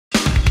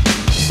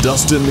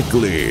Dustin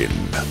McLean,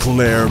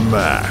 Claire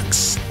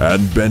Max,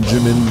 and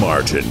Benjamin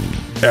Martin.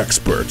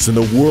 Experts in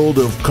the world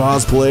of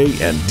cosplay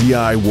and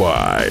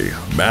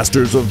DIY.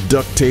 Masters of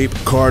duct tape,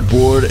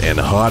 cardboard, and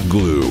hot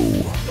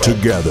glue.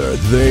 Together,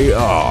 they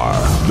are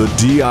the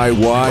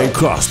DIY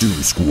Costume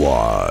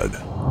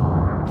Squad.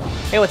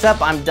 Hey, what's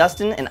up? I'm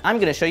Dustin, and I'm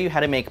gonna show you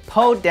how to make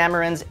Poe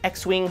Dameron's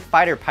X-Wing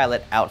fighter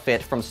pilot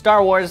outfit from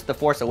Star Wars: The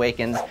Force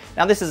Awakens.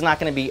 Now, this is not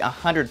gonna be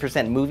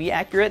 100% movie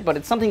accurate, but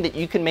it's something that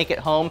you can make at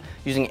home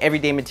using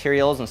everyday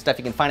materials and stuff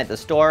you can find at the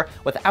store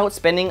without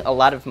spending a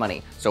lot of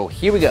money. So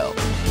here we go.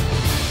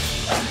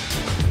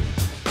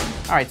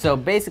 All right, so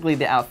basically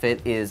the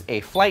outfit is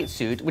a flight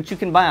suit, which you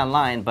can buy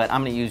online, but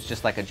I'm gonna use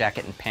just like a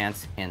jacket and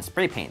pants and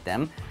spray paint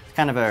them.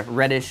 Kind of a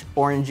reddish,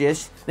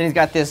 orangish. Then he's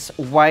got this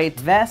white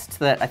vest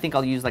that I think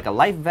I'll use like a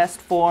life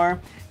vest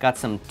for. Got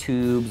some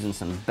tubes and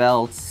some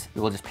belts.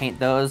 We'll just paint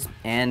those.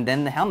 And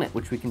then the helmet,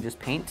 which we can just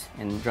paint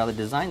and draw the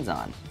designs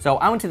on. So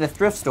I went to the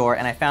thrift store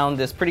and I found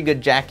this pretty good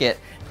jacket.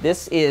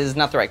 This is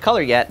not the right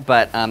color yet,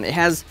 but it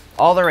has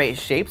all the right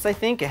shapes, I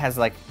think. It has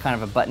like kind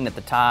of a button at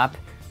the top,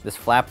 this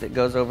flap that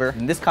goes over.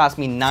 And this cost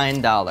me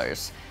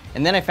 $9.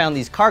 And then I found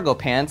these cargo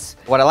pants.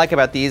 What I like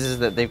about these is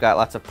that they've got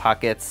lots of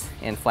pockets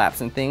and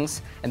flaps and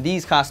things. And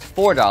these cost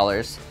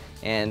 $4,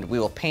 and we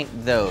will paint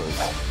those.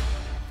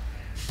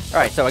 All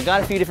right, so I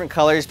got a few different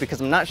colors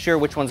because I'm not sure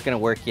which one's gonna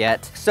work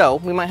yet. So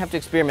we might have to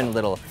experiment a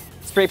little.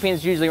 Spray paint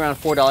is usually around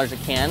 $4 a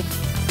can.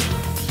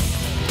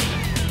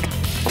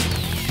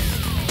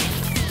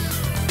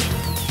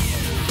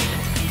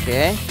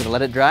 Okay, gonna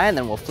let it dry and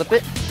then we'll flip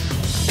it.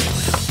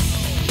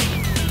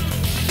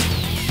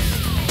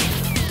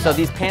 So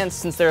these pants,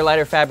 since they're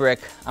lighter fabric,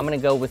 I'm gonna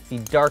go with the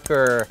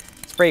darker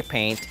spray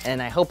paint,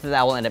 and I hope that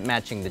that will end up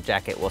matching the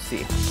jacket. We'll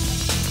see.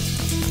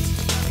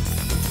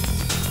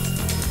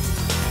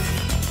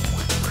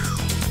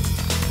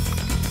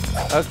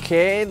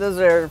 Okay, those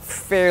are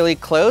fairly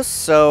close,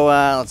 so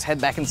let's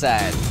head back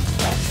inside.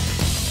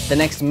 The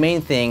next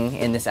main thing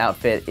in this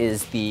outfit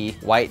is the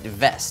white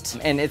vest.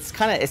 And it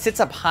sits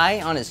up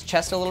high on his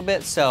chest a little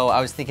bit, so I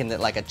was thinking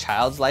that like a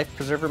child's life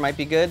preserver might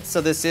be good.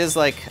 So this is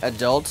like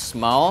adult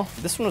small.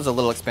 This one was a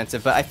little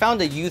expensive, but I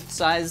found a youth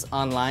size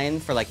online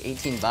for like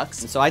 18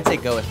 bucks, and so I'd say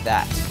go with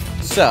that.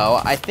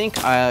 So I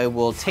think I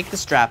will take the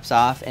straps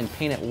off and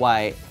paint it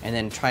white, and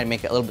then try and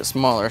make it a little bit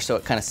smaller so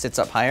it kind of sits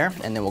up higher,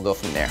 and then we'll go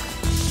from there.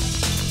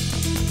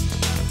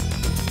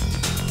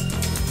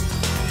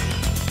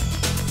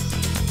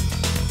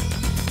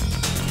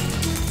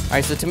 All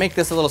right, so to make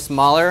this a little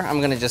smaller,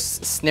 I'm gonna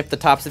just snip the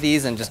tops of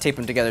these and just tape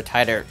them together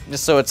tighter,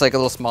 just so it's like a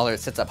little smaller, it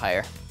sits up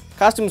higher.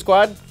 Costume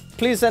Squad,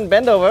 please send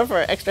Ben over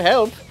for extra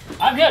help.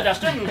 I'm here,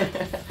 Dustin.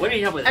 What do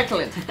you help with?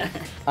 Excellent.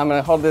 I'm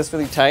gonna hold this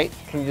really tight.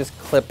 Can you just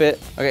clip it?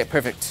 Okay,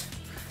 perfect.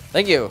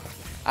 Thank you.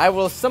 I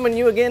will summon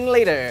you again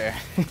later.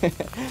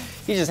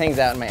 He just hangs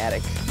out in my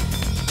attic.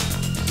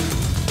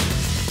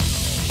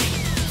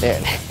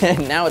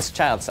 There, now it's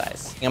child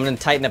size. I'm gonna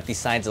tighten up these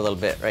sides a little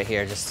bit right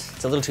here. Just,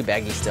 it's a little too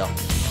baggy still.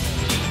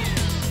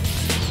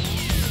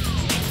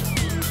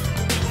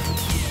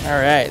 All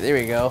right, there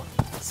we go.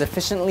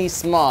 Sufficiently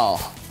small.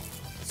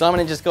 So I'm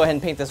gonna just go ahead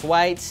and paint this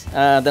white.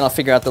 Then I'll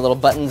figure out the little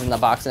buttons in the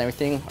box and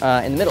everything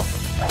in the middle.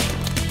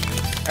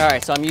 All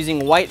right, so I'm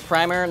using white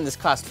primer, and this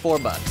cost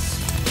 $4.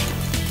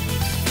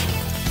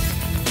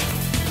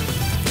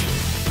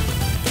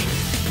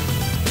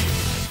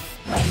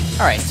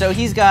 All right, so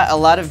he's got a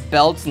lot of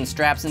belts and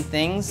straps and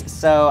things.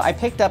 So I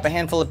picked up a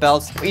handful of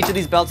belts. Each of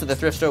these belts at the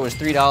thrift store was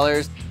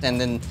 $3, and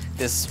then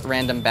this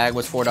random bag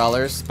was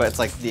 $4, but it's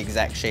like the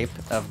exact shape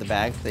of the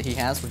bag that he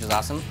has, which is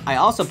awesome. I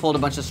also pulled a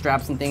bunch of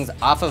straps and things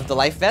off of the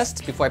life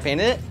vest before I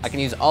painted it. I can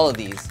use all of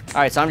these.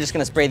 All right, so I'm just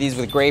gonna spray these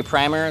with gray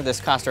primer. This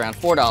cost around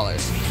 $4.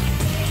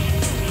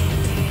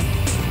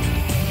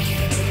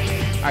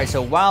 All right,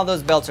 so while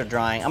those belts are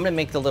drying, I'm gonna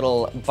make the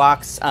little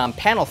box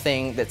panel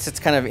thing that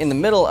sits kind of in the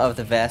middle of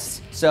the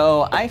vest.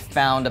 So I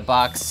found a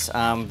box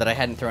that I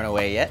hadn't thrown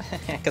away yet,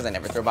 because I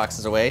never throw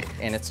boxes away,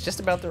 and it's just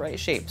about the right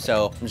shape.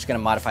 So I'm just gonna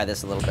modify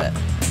this a little bit.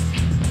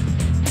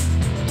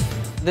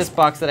 This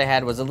box that I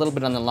had was a little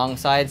bit on the long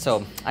side,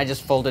 so I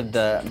just folded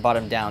the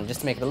bottom down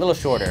just to make it a little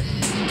shorter.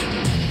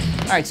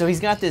 All right, so he's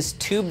got this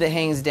tube that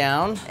hangs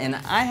down, and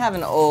I have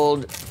an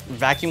old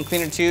vacuum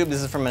cleaner tube.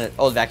 This is from an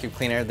old vacuum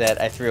cleaner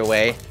that I threw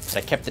away. So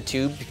I kept the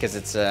tube because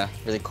it's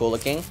really cool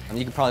looking.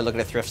 You could probably look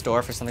at a thrift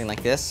store for something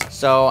like this.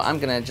 So I'm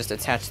gonna just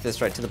attach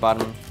this right to the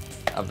bottom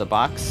of the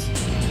box.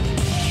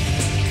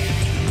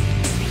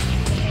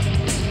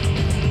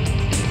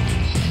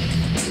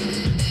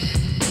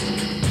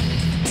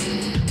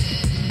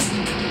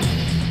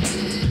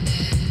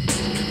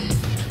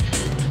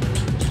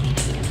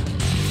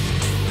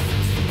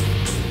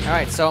 All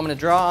right, so I'm gonna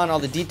draw on all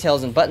the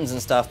details and buttons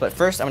and stuff, but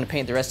first I'm gonna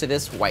paint the rest of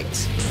this white.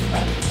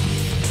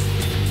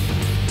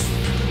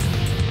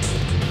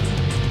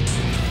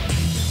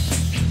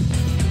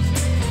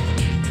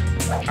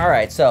 All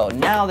right, so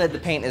now that the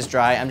paint is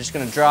dry, I'm just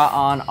gonna draw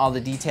on all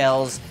the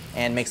details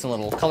and make some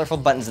little colorful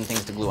buttons and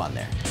things to glue on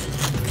there.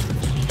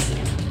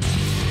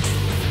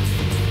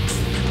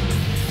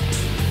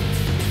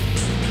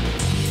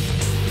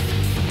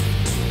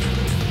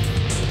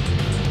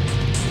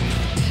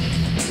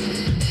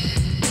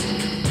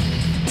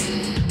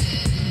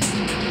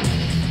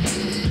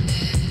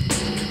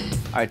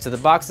 right, so the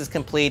box is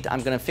complete.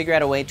 I'm gonna figure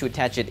out a way to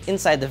attach it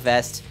inside the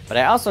vest, but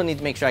I also need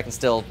to make sure I can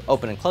still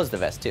open and close the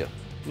vest too.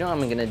 You know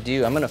what I'm gonna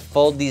do? I'm gonna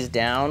fold these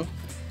down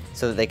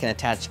so that they can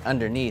attach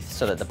underneath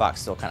so that the box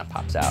still kind of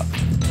pops out.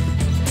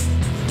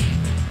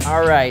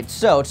 All right,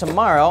 so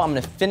tomorrow I'm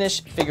gonna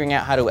finish figuring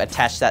out how to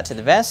attach that to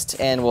the vest,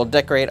 and we'll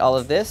decorate all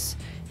of this,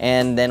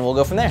 and then we'll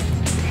go from there.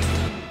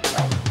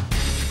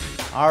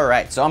 All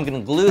right, so I'm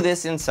gonna glue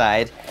this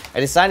inside. I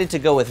decided to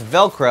go with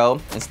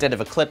Velcro instead of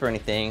a clip or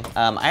anything.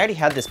 I already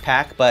had this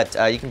pack, but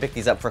you can pick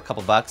these up for a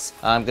couple bucks.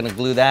 I'm gonna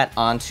glue that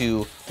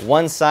onto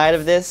one side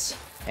of this,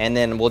 and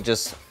then we'll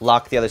just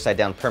lock the other side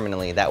down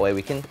permanently. That way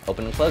we can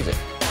open and close it.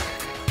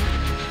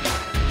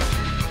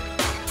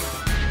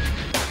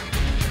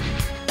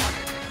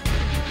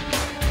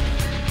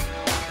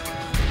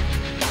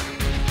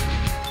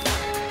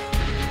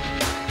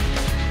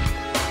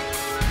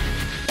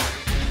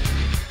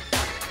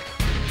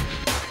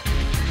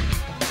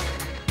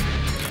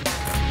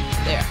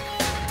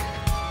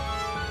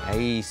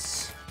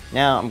 Nice.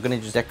 Now I'm gonna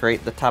just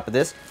decorate the top of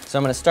this. So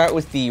I'm gonna start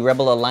with the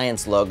Rebel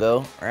Alliance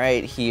logo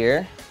right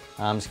here.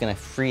 I'm just gonna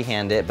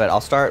freehand it, but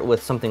I'll start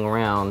with something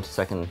round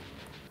so I can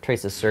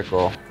trace a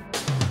circle.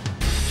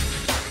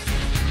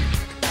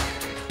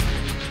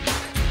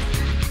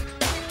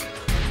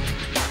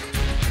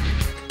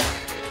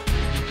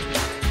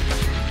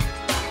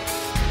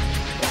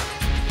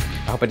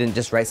 I hope I didn't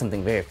just write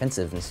something very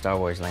offensive in Star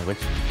Wars language.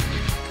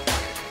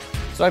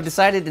 So I've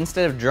decided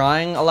instead of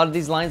drawing a lot of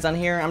these lines on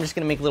here, I'm just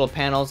gonna make little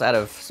panels out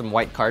of some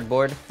white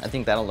cardboard. I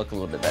think that'll look a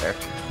little bit better.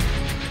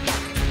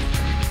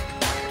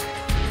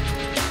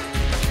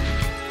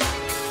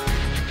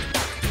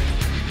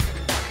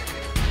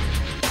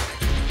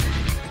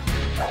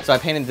 So I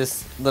painted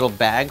this little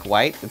bag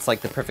white. It's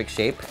like the perfect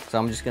shape. So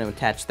I'm just gonna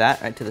attach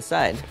that right to the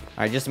side. All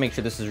right, just to make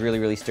sure this is really,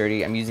 really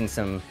sturdy, I'm using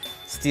some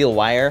steel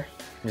wire.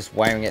 I'm just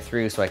wiring it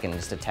through so I can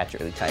just attach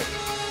it really tight.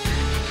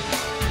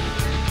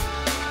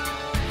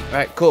 All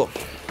right, cool.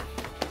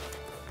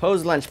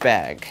 Poe's lunch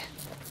bag,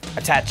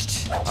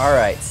 attached. All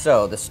right,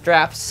 so the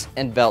straps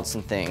and belts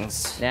and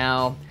things.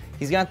 Now,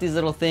 he's got these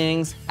little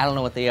things. I don't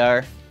know what they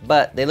are,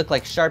 but they look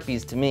like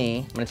Sharpies to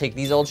me. I'm gonna take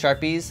these old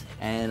Sharpies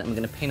and I'm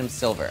gonna paint them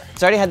silver.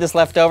 So I already had this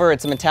left over.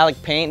 It's a metallic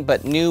paint,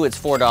 but new, it's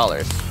 $4.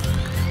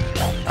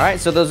 All right,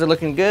 so those are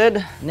looking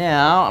good.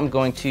 Now I'm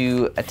going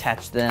to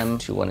attach them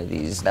to one of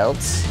these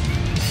belts.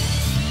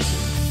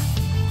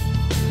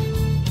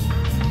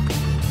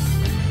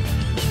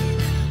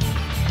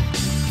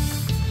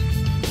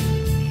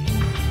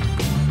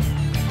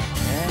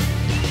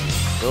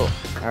 Cool.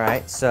 All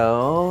right,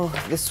 so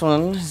this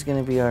one is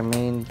gonna be our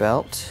main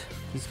belt.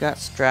 He's got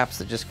straps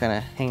that just kind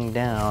of hang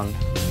down.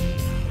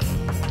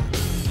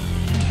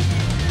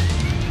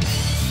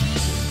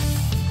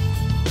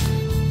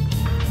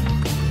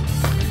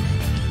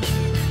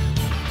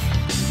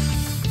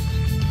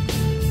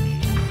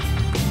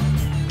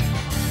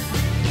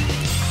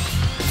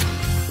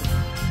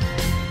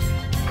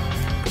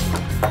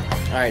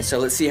 All right, so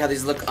let's see how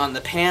these look on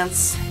the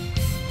pants.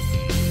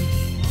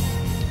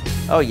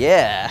 Oh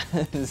yeah,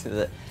 this is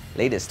the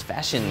latest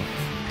fashion.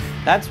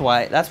 That's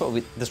what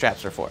the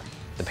straps are for.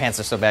 The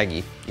pants are so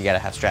baggy, you gotta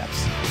have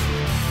straps.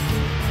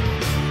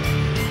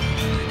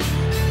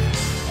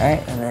 All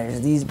right, and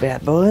there's these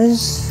bad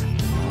boys.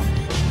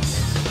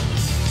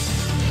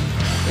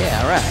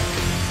 Yeah, all right.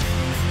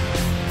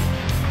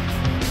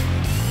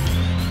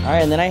 All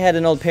right, and then I had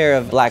an old pair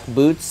of black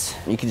boots.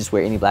 You can just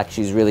wear any black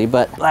shoes really,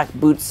 but black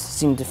boots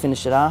seem to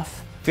finish it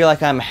off. I feel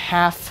like I'm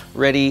half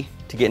ready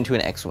to get into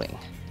an X-Wing.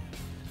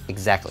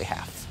 Exactly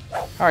half.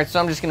 All right, so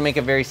I'm just gonna make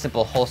a very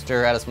simple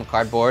holster out of some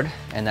cardboard,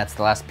 and that's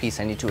the last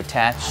piece I need to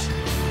attach.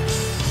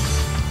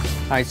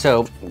 All right,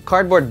 so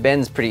cardboard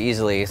bends pretty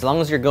easily. As long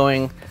as you're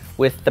going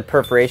with the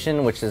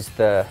perforation, which is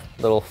the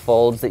little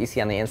folds that you see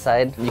on the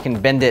inside, you can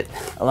bend it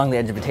along the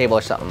edge of a table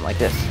or something like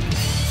this.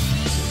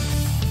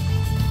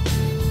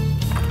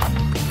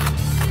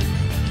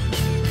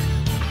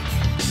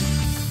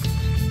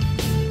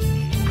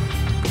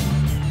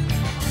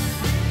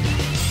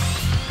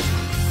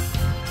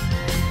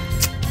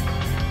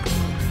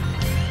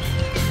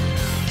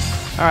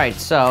 All right,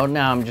 so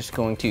now I'm just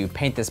going to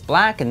paint this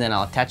black and then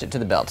I'll attach it to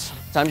the belt.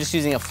 So I'm just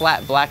using a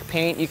flat black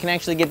paint. You can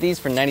actually get these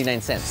for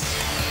 99 cents.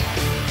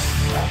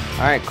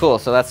 All right, cool,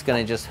 so that's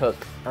gonna just hook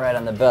right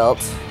on the belt.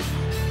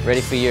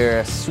 Ready for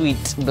your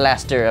sweet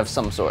blaster of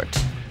some sort.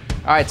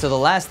 All right, so the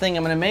last thing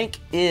I'm gonna make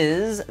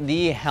is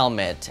the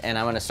helmet. And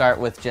I'm gonna start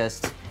with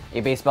just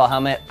a baseball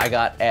helmet I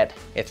got at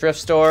a thrift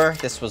store.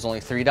 This was only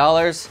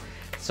 $3.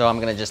 So I'm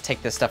gonna just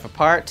take this stuff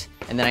apart,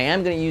 and then I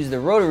am gonna use the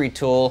rotary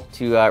tool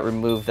to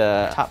remove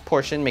the top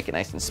portion, make it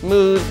nice and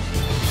smooth.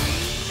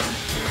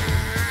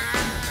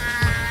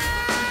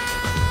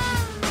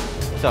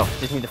 So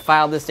just need to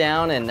file this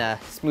down and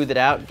smooth it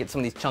out, get some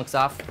of these chunks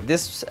off.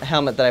 This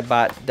helmet that I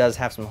bought does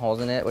have some holes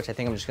in it, which I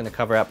think I'm just gonna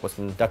cover up with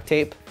some duct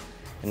tape,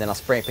 and then I'll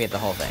spray paint the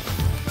whole thing.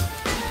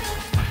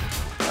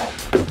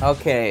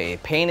 Okay,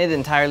 painted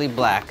entirely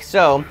black.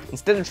 So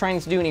instead of trying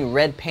to do any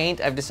red paint,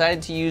 I've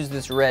decided to use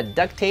this red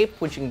duct tape,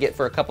 which you can get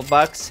for a couple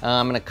bucks.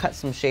 I'm gonna cut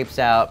some shapes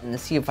out and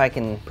see if I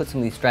can put some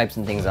of these stripes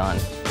and things on.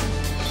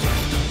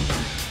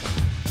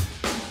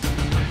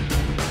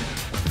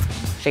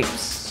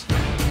 Shapes.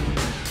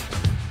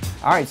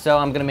 All right, so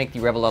I'm gonna make the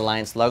Rebel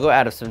Alliance logo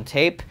out of some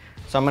tape.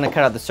 So I'm gonna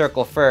cut out the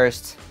circle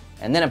first,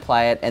 and then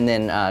apply it, and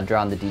then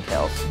draw on the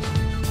details.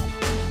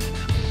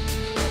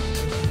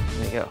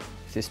 There you go.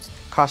 If this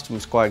costume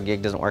squad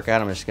gig doesn't work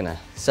out, I'm just gonna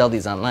sell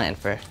these online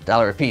for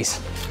 $1 a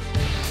piece.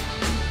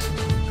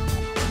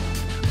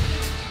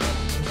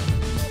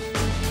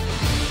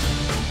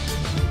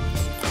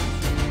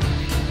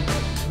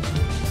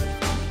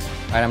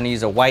 All right, I'm gonna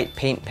use a white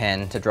paint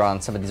pen to draw on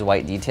some of these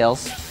white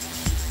details.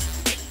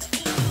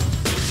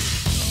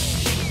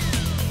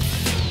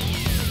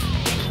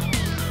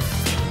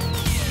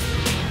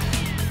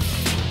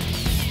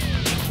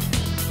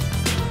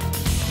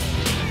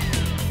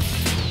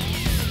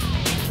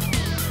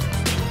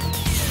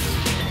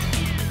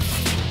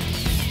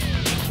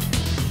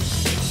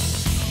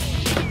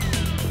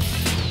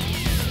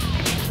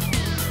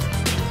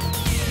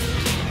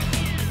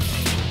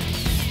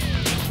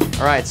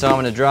 All right, so I'm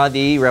gonna draw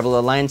the Rebel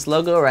Alliance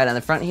logo right on the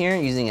front here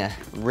using a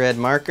red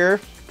marker.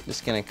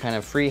 Just gonna kind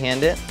of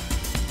freehand it.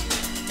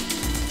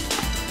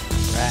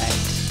 Right,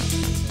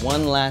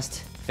 one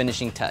last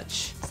finishing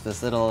touch. It's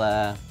this little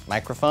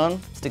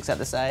microphone, sticks out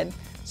the side.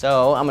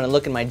 So I'm gonna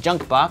look in my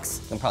junk box.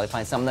 I can probably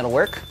find something that'll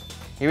work.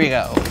 Here we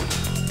go.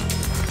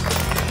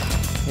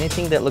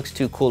 Anything that looks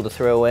too cool to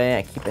throw away,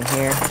 I keep in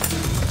here. I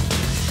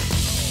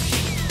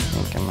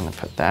think I'm gonna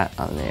put that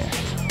on there.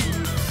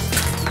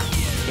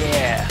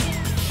 Yeah.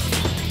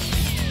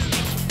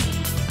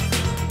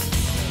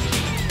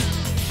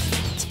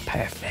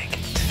 Perfect.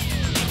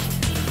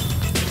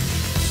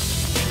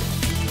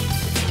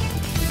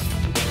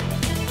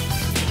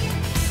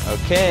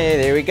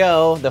 Okay, there we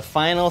go. The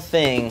final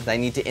thing that I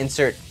need to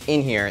insert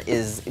in here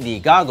is the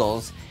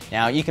goggles.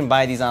 Now you can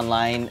buy these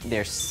online.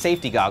 They're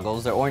safety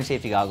goggles, they're orange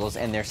safety goggles,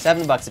 and they're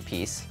 $7 a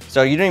piece.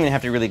 So you don't even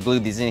have to really glue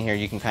these in here.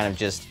 You can kind of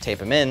just tape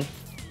them in.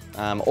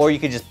 Or you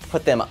could just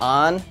put them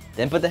on,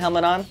 then put the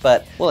helmet on,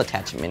 but we'll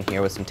attach them in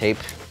here with some tape.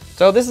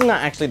 So this is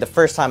not actually the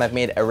first time I've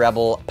made a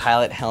Rebel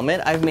pilot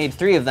helmet. I've made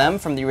 3 of them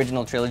from the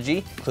original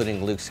trilogy,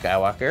 including Luke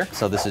Skywalker.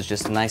 So this is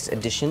just a nice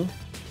addition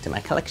to my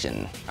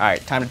collection. All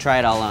right, time to try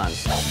it all on.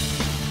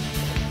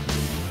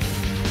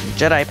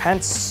 Jedi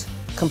pants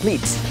complete.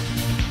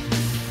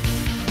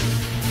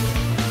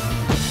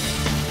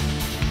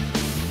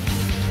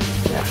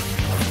 Yeah.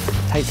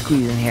 Tight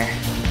squeeze in here.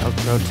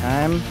 Velcro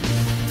time.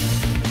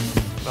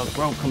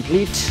 Velcro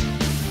complete.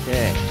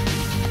 Okay.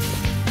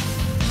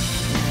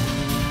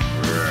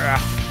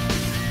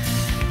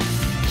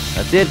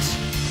 That's it.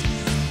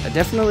 I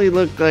definitely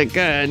look like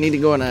I need to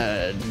go on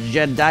a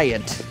Jedi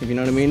diet, if you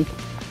know what I mean.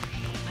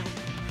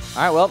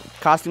 All right, well,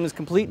 costume is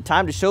complete.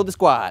 Time to show the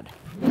squad.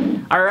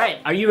 All right,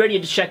 are you ready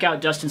to check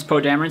out Dustin's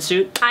Poe Dameron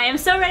suit? I am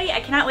so ready.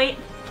 I cannot wait.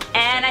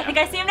 And I think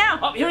I see him now.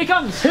 Oh, here he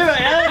comes. Here I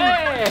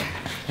am. Hey.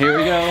 Here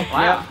we go.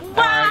 Wow. Yep.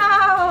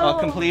 Wow. All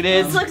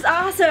completed. This looks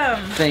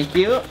awesome. Thank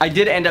you. I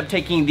did end up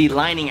taking the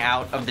lining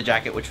out of the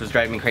jacket, which was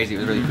driving me crazy. It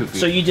was really poofy.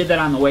 So you did that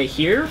on the way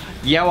here?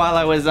 Yeah, while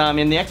I was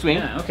in the X-Wing.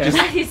 Yeah, okay.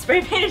 These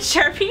spray painted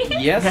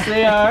Sharpies? Yes,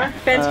 they are.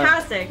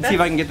 Fantastic. Let's see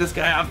if I can get this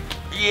guy up.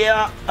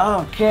 Yeah,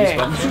 okay.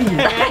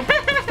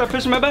 Start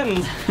pushing my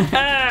buttons.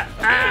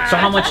 So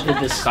how much did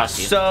this cost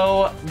you?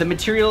 So the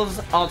materials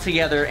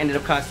altogether ended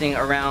up costing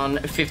around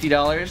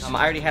 $50.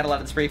 I already had a lot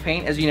of the spray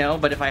paint, as you know,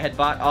 but if I had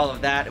bought all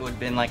of that, it would have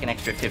been like an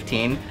extra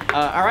 $15.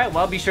 All right,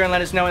 well, be sure and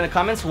let us know in the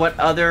comments what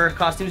other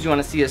costumes you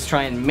want to see us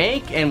try and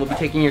make, and we'll be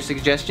taking your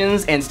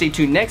suggestions. And stay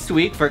tuned next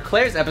week for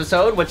Claire's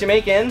episode. What you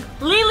making?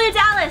 Lulu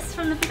Dallas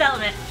from The Fifth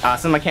Element.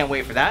 Awesome, I can't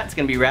wait for that. It's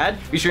gonna be rad.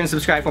 Be sure and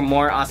subscribe for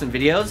more awesome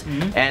videos,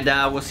 and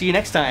we'll see you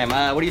next time.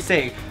 What do you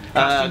say?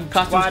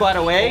 Costume squad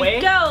away.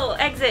 Go,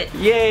 exit.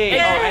 Yay! Yay.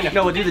 Oh, I know.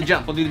 No, we'll do the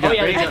jump. We'll do the jump.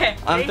 yeah, Ready? okay.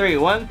 On Ready? 3.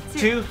 1,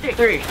 2,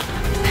 3.